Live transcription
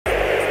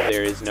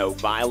There is no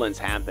violence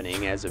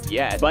happening as of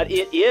yet, but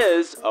it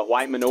is a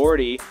white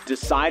minority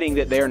deciding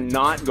that they're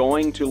not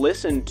going to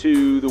listen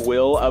to the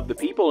will of the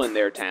people in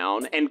their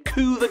town and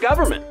coup the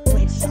government.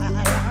 Which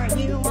side are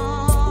you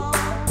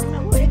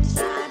on? Which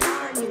side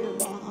are you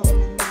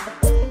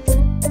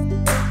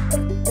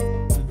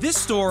on? This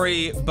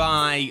story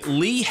by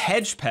Lee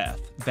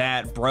Hedgepeth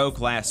that broke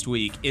last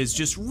week is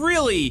just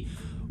really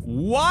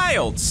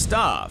wild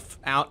stuff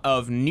out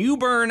of New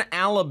Bern,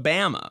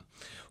 Alabama,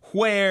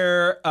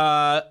 where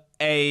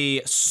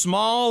a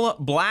small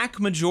black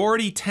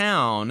majority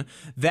town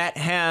that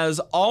has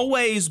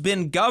always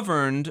been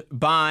governed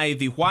by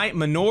the white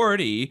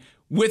minority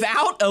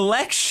without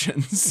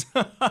elections,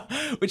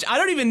 which I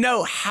don't even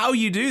know how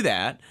you do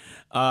that,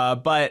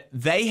 but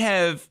they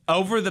have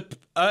over the,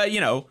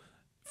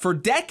 for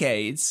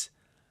decades,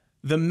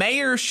 the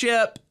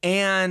mayorship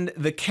and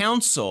the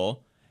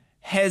council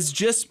has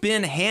just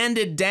been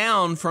handed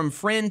down from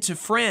friend to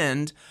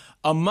friend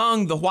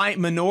among the white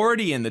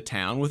minority in the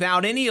town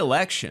without any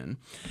election.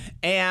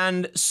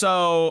 And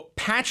so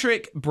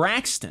Patrick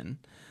Braxton,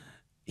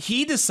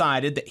 he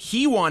decided that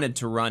he wanted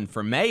to run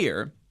for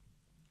mayor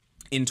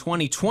in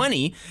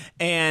 2020.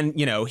 And,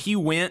 he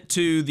went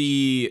to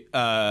the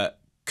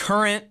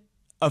current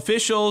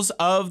officials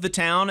of the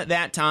town at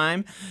that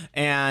time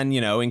and,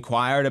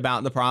 inquired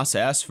about the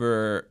process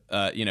for,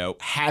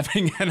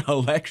 having an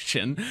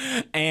election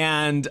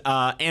and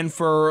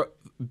for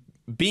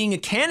being a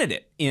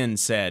candidate in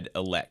said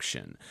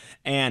election.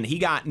 And he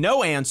got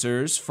no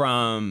answers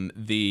from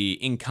the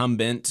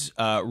incumbent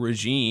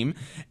regime.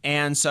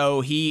 And so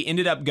he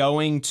ended up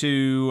going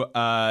to,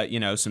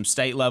 some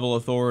state level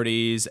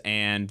authorities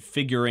and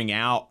figuring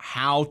out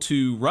how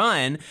to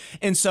run.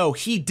 And so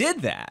he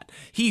did that.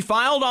 He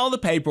filed all the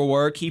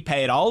paperwork, he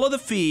paid all of the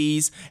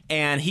fees,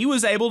 and he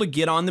was able to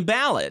get on the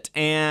ballot.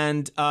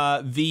 And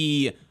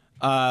the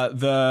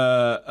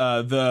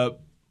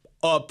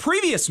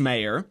previous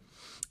mayor,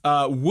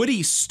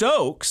 Woody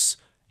Stokes,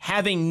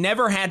 having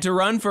never had to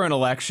run for an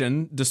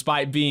election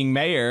despite being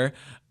mayor,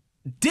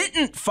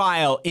 didn't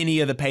file any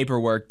of the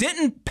paperwork,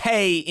 didn't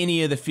pay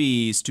any of the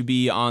fees to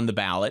be on the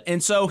ballot,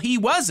 and so he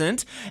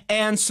wasn't.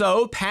 And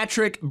so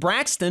Patrick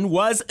Braxton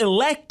was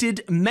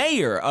elected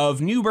mayor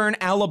of New Bern,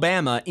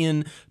 Alabama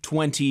in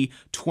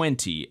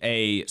 2020,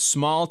 a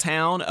small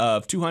town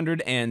of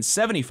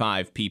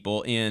 275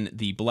 people in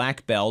the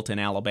Black Belt in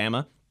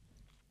Alabama.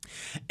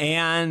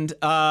 And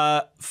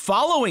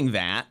following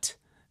that,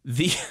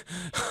 the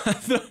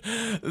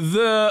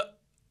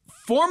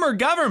former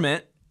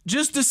government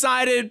just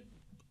decided,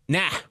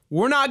 nah,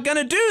 we're not going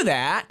to do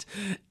that.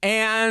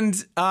 And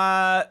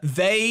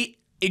they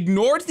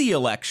ignored the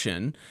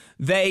election.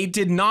 They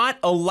did not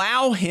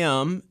allow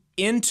him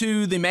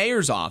into the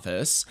mayor's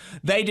office.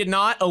 They did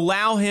not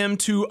allow him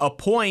to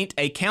appoint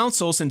a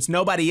council since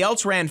nobody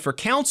else ran for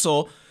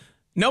council.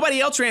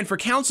 Nobody else ran for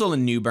council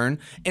in New Bern,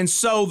 and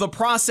so the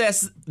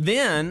process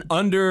then,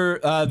 under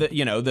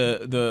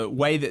the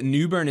way that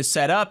New Bern is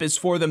set up, is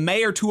for the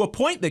mayor to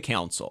appoint the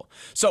council.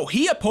 So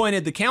he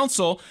appointed the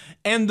council,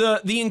 and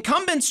the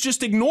incumbents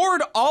just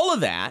ignored all of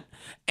that,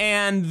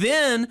 and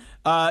then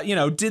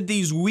did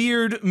these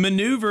weird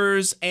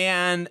maneuvers,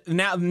 and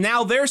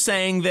now they're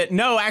saying that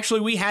no,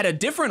 actually we had a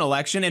different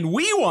election and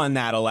we won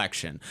that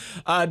election.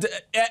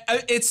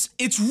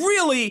 It's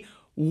really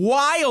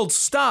wild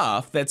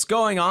stuff that's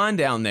going on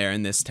down there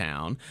in this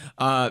town,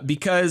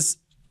 because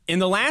in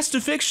the last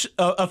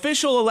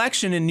official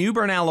election in New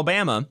Bern,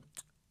 Alabama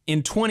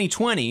in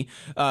 2020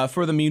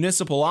 for the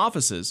municipal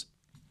offices,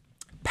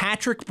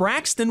 Patrick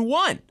Braxton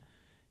won.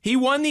 He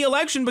won the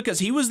election because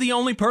he was the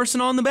only person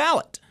on the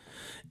ballot.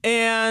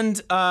 And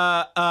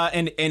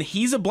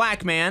he's a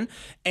black man,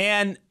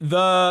 and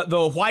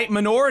the white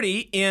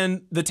minority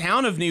in the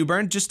town of New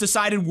Bern just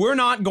decided we're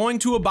not going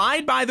to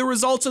abide by the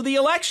results of the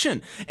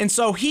election. And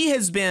so he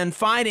has been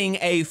fighting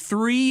a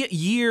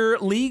 3-year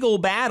legal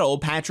battle,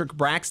 Patrick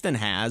Braxton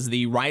has,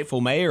 the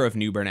rightful mayor of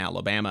New Bern,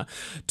 Alabama,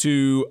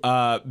 to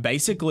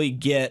basically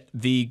get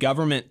the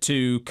government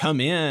to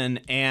come in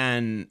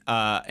and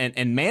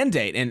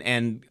mandate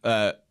and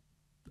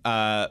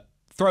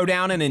throw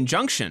down an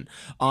injunction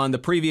on the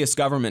previous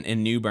government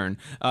in New Bern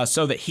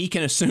so that he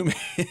can assume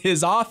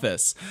his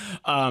office.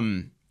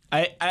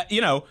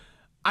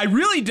 I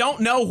really don't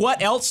know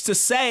what else to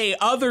say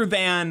other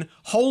than,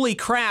 holy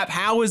crap,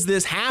 how is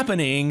this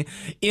happening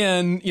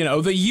in,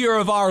 the year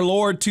of our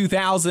Lord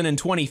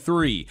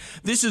 2023?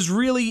 This is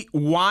really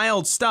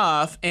wild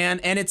stuff,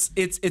 and it's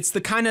the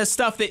kind of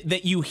stuff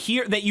that you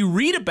hear, that you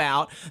read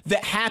about,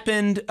 that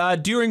happened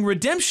during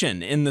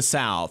Redemption in the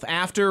South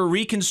after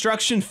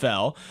Reconstruction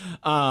fell.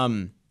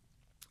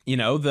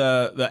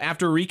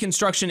 After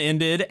Reconstruction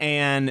ended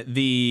and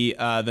the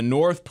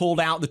North pulled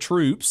out the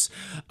troops,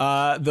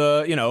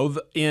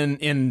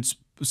 in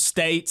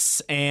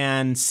states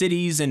and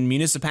cities and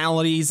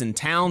municipalities and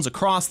towns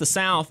across the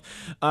South,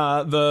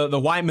 the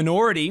white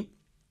minority,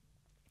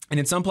 and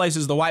in some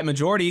places the white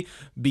majority,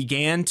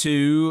 began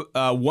to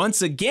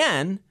once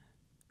again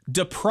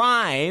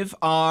deprive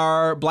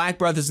our black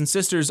brothers and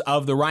sisters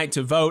of the right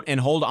to vote and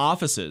hold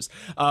offices.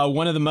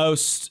 One of the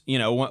most,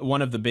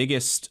 one of the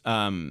biggest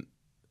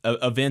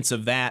events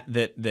of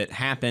that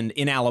happened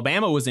in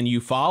Alabama was in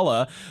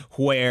Eufaula,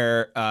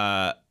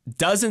 where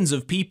dozens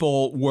of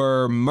people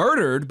were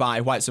murdered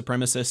by white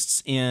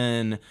supremacists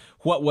in,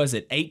 what was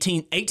it,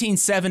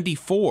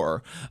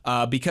 1874,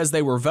 because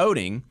they were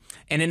voting.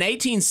 And in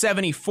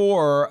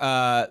 1874,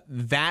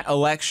 that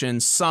election,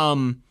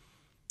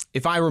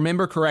 if I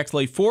remember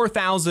correctly,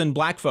 4,000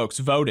 black folks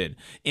voted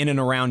in and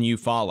around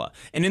Eufaula.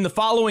 And in the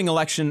following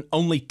election,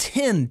 only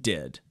 10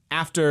 did,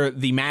 after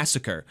the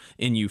massacre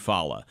in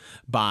Eufaula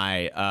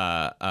by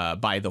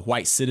the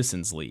White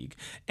Citizens League.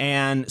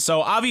 And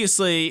so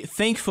obviously,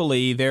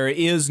 thankfully, there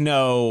is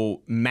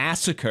no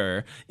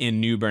massacre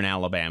in New Bern,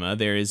 Alabama.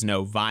 There is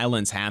no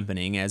violence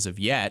happening as of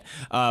yet.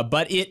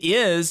 But it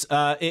is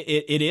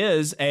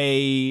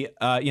a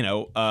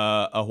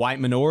white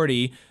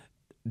minority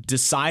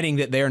deciding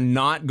that they're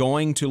not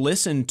going to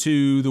listen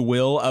to the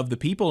will of the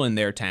people in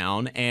their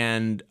town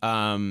and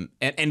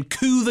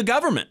coup the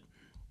government.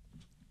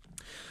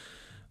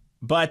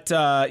 But,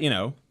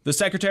 the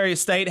Secretary of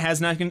State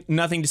has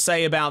nothing to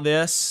say about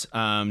this.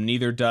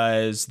 Neither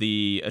does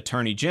the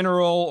Attorney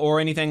General or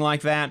anything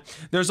like that.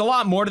 There's a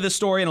lot more to this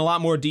story and a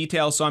lot more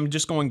detail, so I'm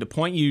just going to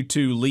point you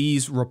to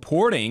Lee's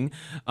reporting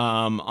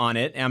on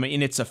it. I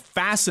mean, it's a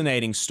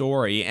fascinating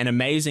story and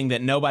amazing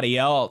that nobody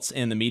else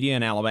in the media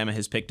in Alabama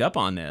has picked up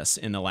on this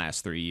in the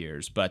last 3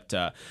 years. But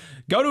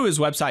go to his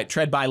website,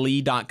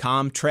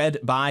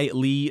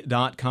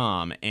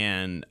 treadbylee.com,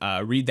 and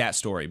read that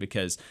story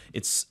because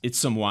it's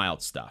some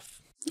wild stuff.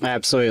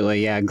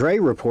 Absolutely. Yeah.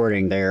 Great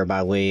reporting there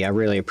by Lee. I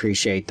really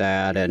appreciate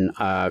that. And,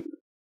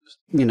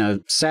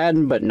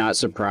 saddened but not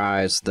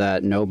surprised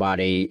that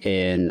nobody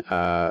in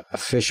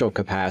official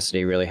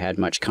capacity really had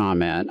much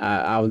comment.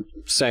 I would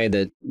say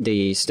that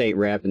the state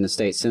rep and the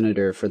state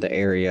senator for the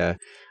area,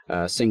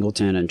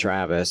 Singleton and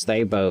Travis,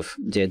 they both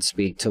did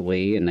speak to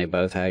Lee, and they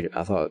both had,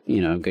 I thought,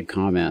 good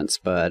comments.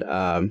 But,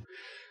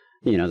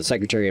 the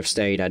Secretary of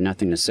State had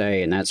nothing to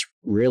say, and that's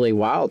really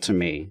wild to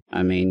me.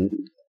 I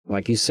mean,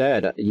 like you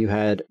said, you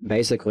had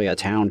basically a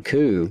town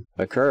coup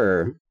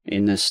occur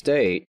in this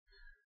state.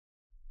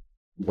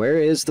 Where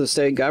is the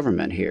state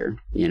government here?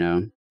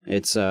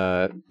 It's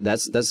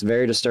that's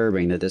very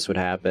disturbing that this would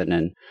happen.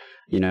 And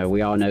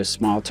we all know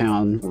small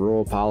town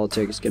rural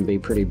politics can be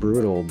pretty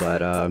brutal, but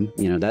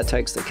that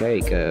takes the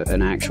cake,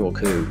 an actual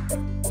coup.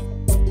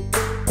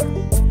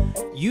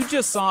 You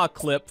just saw a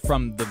clip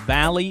from the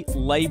Valley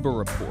Labor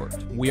Report.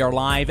 We are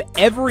live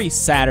every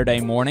Saturday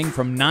morning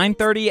from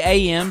 9:30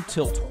 a.m.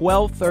 till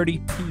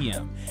 12:30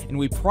 p.m. And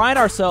we pride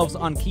ourselves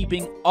on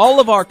keeping all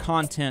of our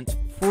content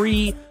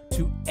free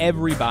to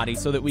everybody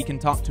so that we can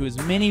talk to as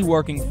many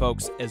working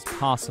folks as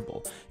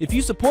possible. If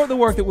you support the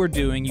work that we're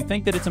doing, you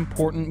think that it's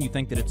important, you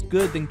think that it's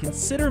good, then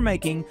consider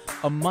making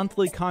a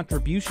monthly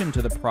contribution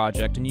to the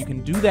project, and you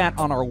can do that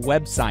on our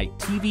website,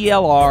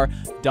 tvlr.fm.